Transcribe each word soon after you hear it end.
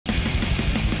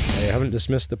haven't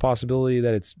dismissed the possibility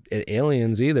that it's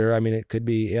aliens either. I mean, it could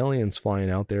be aliens flying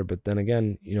out there, but then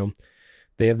again, you know,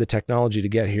 they have the technology to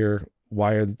get here.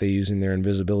 Why are they using their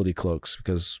invisibility cloaks?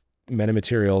 Because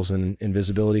metamaterials and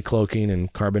invisibility cloaking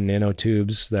and carbon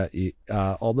nanotubes,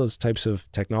 that all those types of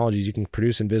technologies you can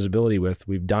produce invisibility with,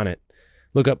 we've done it.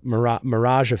 Look up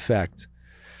mirage effect.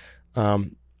 Look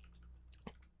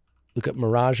up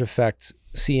mirage effect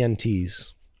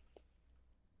CNTs.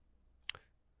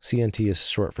 CNT is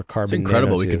short for carbon nanotube. It's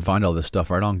incredible we can find all this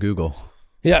stuff right on Google.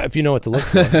 Yeah, if you know what to look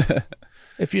for.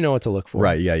 If you know what to look for.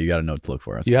 Right, yeah, you got to know what to look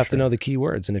for. You have to know the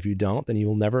keywords, and if you don't, then you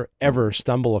will never, ever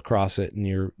stumble across it in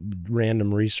your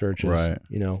random researches, right.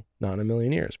 You know, not in a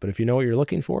million years. But if you know what you're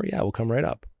looking for, yeah, it will come right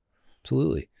up.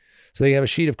 Absolutely. So they have a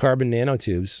sheet of carbon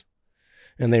nanotubes,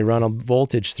 and they run a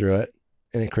voltage through it,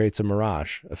 and it creates a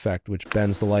mirage effect, which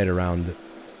bends the light around it.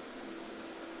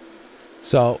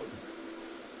 So,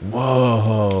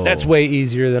 whoa, that's way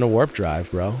easier than a warp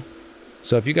drive, bro.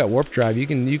 So if you got warp drive, you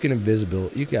got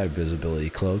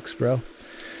invisibility cloaks, bro.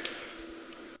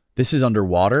 This is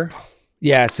underwater?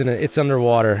 Yeah, it's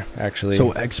underwater, actually.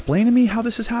 So explain to me how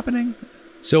this is happening.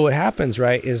 So what happens,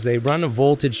 right, is they run a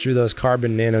voltage through those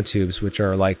carbon nanotubes, which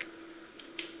are like...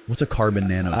 What's a carbon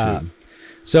nanotube?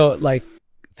 So like,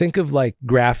 think of like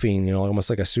graphene, you know,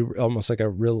 almost like a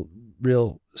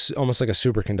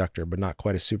superconductor, but not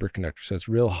quite a superconductor. So it's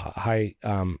real high,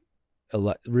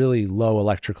 really low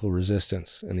electrical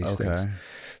resistance in these things.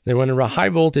 Then when a high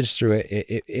voltage through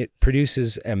it, it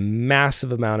produces a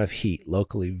massive amount of heat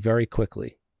locally very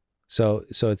quickly. So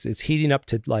it's heating up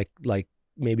to like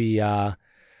maybe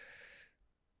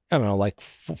I don't know, like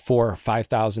 4,000 or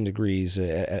 5,000 degrees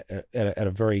at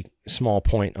a very small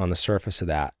point on the surface of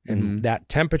that, and that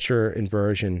temperature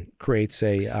inversion creates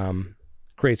a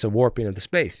warping of the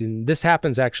space. And this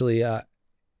happens actually.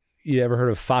 You ever heard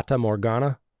of Fata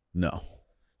Morgana? No.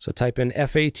 So type in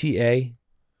FATA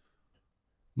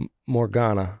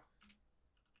Morgana.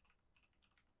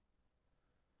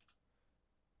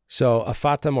 So a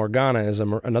Fata Morgana is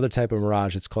another type of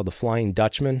mirage. It's called the Flying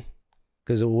Dutchman,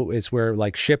 because it's where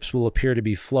like ships will appear to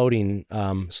be floating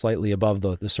slightly above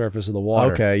the surface of the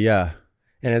water. Okay, yeah.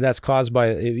 And that's caused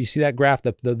by, you see that graph,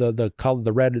 the color,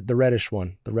 the reddish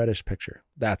one, the reddish picture.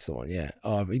 That's the one, yeah.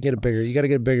 You got to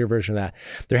get a bigger version of that.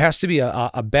 There has to be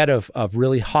a bed of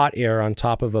really hot air on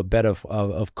top of a bed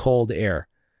of cold air,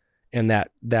 and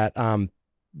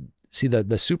see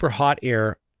the super hot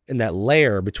air and that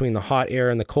layer between the hot air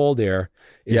and the cold air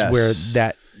is where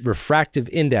that refractive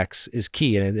index is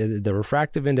key. And the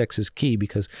refractive index is key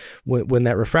because when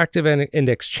that refractive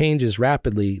index changes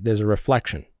rapidly, there's a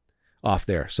reflection off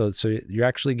there. So you're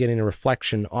actually getting a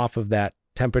reflection off of that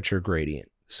temperature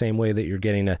gradient, same way that you're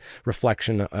getting a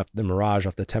reflection of the mirage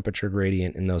off the temperature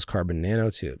gradient in those carbon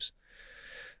nanotubes.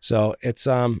 So it's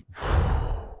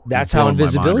that's how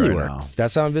invisibility works.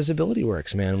 That's how invisibility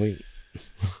works, man.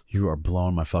 You are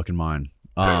blowing my fucking mind.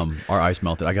 Our ice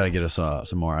melted. I gotta get us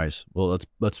some more ice. Well,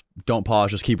 let's don't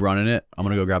pause, just keep running it. I'm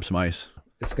gonna go grab some ice.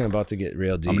 It's about to get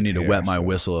real deep. I'm gonna need to wet my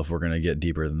whistle if we're gonna get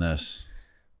deeper than this.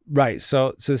 Right.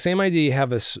 So the same idea. You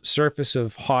have a surface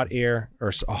of hot air,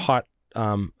 or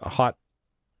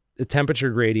the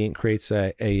temperature gradient creates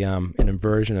an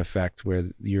inversion effect where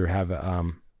you have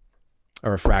a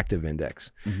refractive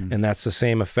index, and that's the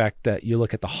same effect that you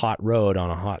look at the hot road on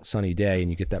a hot sunny day,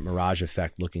 and you get that mirage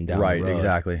effect looking down. Right. The road.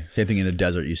 Exactly. Same thing in a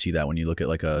desert. You see that when you look at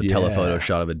like a telephoto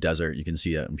shot of a desert, you can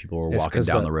see it when people are walking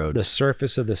down the road. The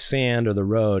surface of the sand or the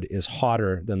road is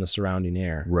hotter than the surrounding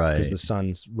air, right? Because the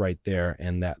sun's right there,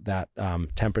 and that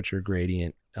temperature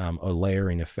gradient, a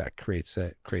layering effect creates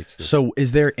this. So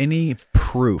is there any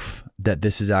proof that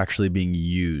this is actually being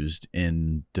used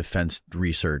in defense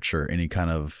research or any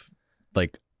kind of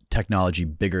like technology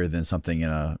bigger than something in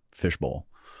a fishbowl?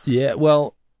 Yeah,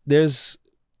 well,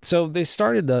 so they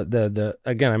started the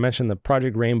again, I mentioned the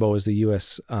Project Rainbow is the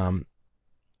U.S.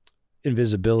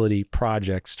 Invisibility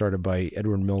project started by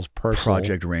Edward Mills Purcell.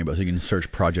 Project Rainbow. So you can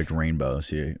search Project Rainbow.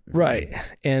 See, right.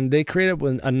 And they created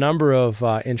a number of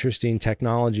interesting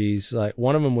technologies. Like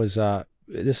one of them was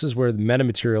this is where the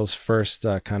metamaterials first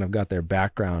kind of got their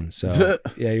background. So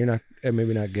yeah, you're not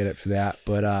maybe not get it for that,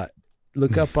 but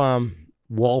look up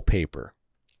wallpaper,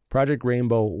 Project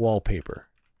Rainbow wallpaper,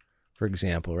 for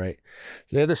example, right?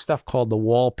 So they have this stuff called the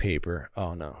wallpaper.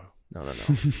 Oh no. No.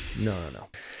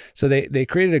 So they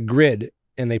created a grid,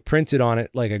 and they printed on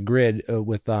it like a grid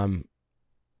with on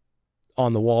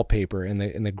the wallpaper, and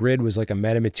the grid was like a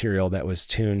metamaterial that was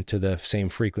tuned to the same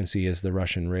frequency as the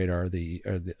Russian radar, the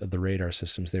radar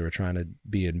systems they were trying to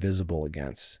be invisible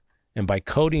against. And by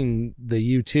coating the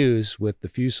U-2s with the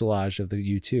fuselage of the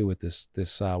U-2 with this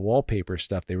wallpaper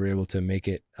stuff, they were able to make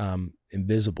it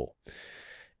invisible.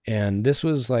 And this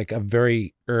was like a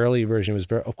very early version. It was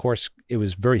very, of course, it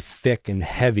was very thick and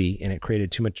heavy, and it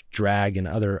created too much drag and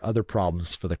other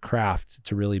problems for the craft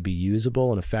to really be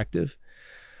usable and effective.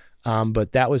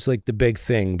 But that was like the big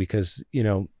thing, because, you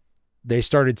know,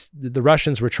 the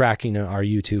Russians were tracking our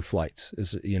U-2 flights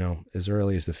as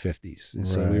early as the 50s. And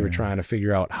so we were trying to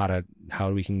figure out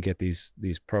how we can get these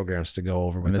programs to go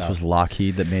over. And this was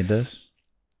Lockheed that made this?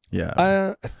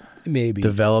 Yeah. Maybe.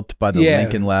 Developed by the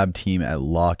Lincoln Lab team at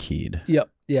Lockheed.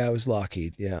 Yep. Yeah, it was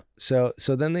Lockheed. Yeah. So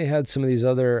then they had some of these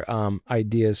other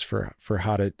ideas for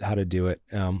how to do it,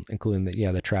 including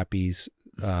the trapeze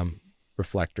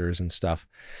reflectors and stuff.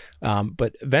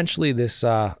 But eventually this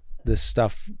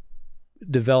stuff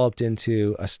developed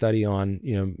into a study on,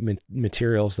 you know,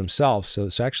 materials themselves. So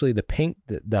actually the paint,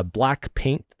 the black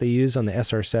paint they use on the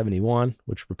SR-71,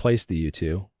 which replaced the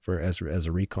U-2 as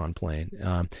a recon plane,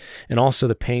 and also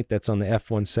the paint that's on the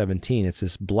F-117. It's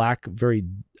this black, very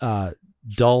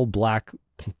dull black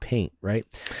paint, right?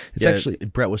 It's actually,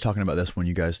 Brett was talking about this when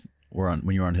you guys were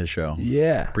on his show.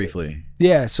 Yeah, briefly.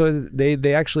 Yeah, so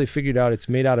they actually figured out it's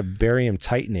made out of barium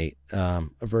titanate, a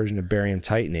version of barium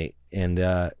titanate,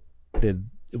 and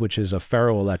which is a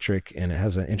ferroelectric, and it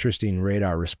has an interesting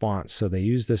radar response. So they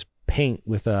use this paint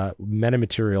with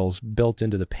metamaterials built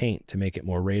into the paint to make it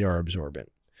more radar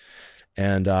absorbent.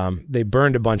 And they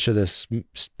burned a bunch of this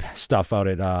stuff out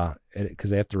because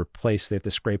they have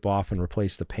to scrape off and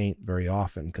replace the paint very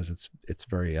often, because it's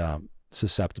very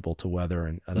susceptible to weather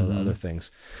and other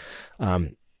things.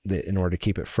 In order to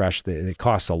keep it fresh, it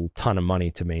costs a ton of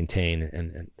money to maintain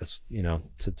and that's, you know,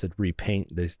 to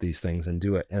repaint these things and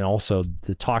do it. And also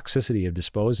the toxicity of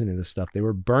disposing of this stuff. They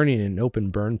were burning in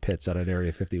open burn pits out at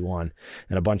Area 51,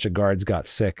 and a bunch of guards got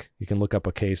sick. You can look up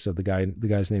a case of the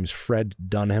guy's name's Fred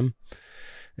Dunham,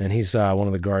 and he's one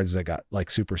of the guards that got like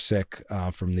super sick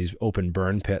from these open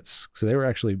burn pits. So they were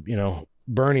actually, you know,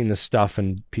 burning the stuff,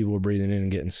 and people were breathing in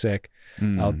and getting sick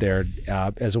out there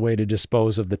as a way to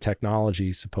dispose of the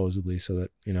technology, supposedly, so that,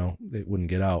 you know, it wouldn't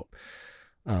get out.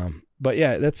 But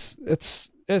yeah,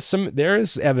 there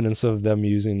is evidence of them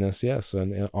using this, yes,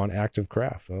 and on active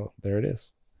craft. Well, there it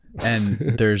is.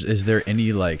 And has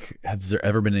there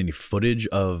ever been any footage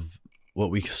of what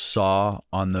we saw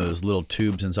on those little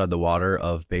tubes inside the water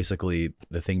of basically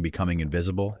the thing becoming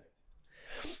invisible?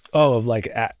 Oh, of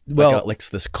like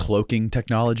this cloaking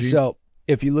technology. So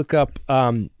if you look up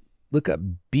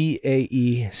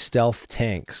BAE stealth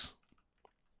tanks.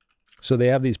 So they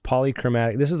have these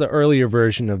polychromatic. This is the earlier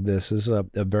version of this. This is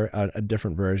a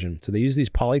different version. So they use these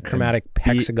polychromatic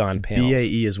hexagon panels.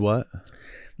 BAE is what?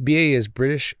 BAE is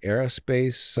British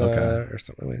Aerospace or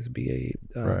something like that. BAE.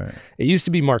 Right. It used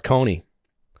to be Marconi.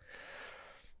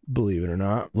 Believe it or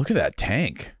not. Look at that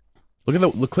tank. Click on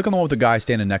the one with the guy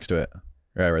standing next to it.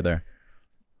 Right there.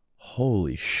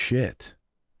 Holy shit.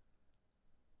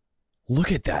 Look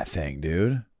at that thing,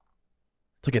 dude.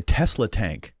 It's like a Tesla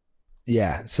tank.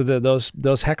 Yeah. So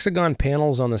those hexagon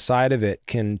panels on the side of it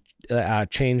can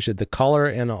change the color,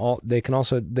 and they can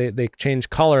also they change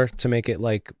color to make it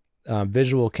like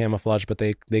visual camouflage, but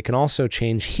they can also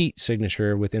change heat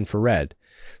signature with infrared.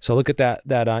 So look at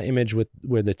that image with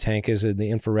where the tank is in the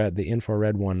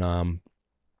infrared one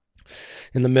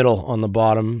in the middle on the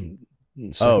bottom.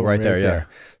 Right there, yeah.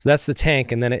 So that's the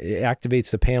tank, and then it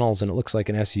activates the panels, and it looks like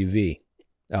an SUV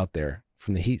out there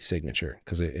from the heat signature,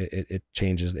 because it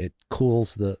changes, it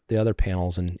cools the other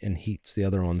panels and heats the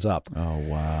other ones up. Oh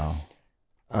wow.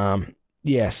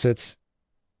 Yes,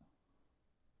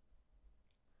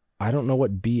 I don't know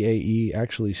what BAE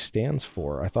actually stands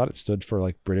for. I thought it stood for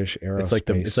like British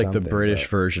Aerospace. It's like the British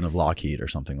version of Lockheed or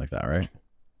something like that, right?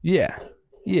 Yeah.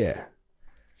 Yeah.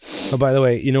 Oh, by the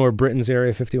way, you know where Britain's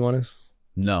Area 51 is?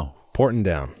 No.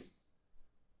 Portendown.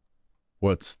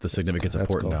 What's the significance of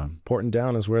Portendown?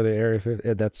 Portendown is where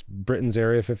that's Britain's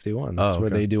Area 51. That's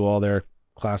where they do all their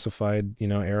classified, you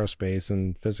know, aerospace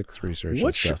and physics research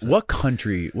and stuff. What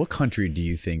country do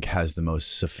you think has the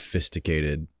most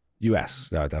sophisticated? U.S.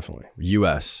 Definitely.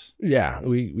 U.S. Yeah,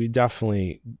 we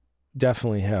definitely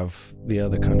have the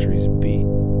other countries beat.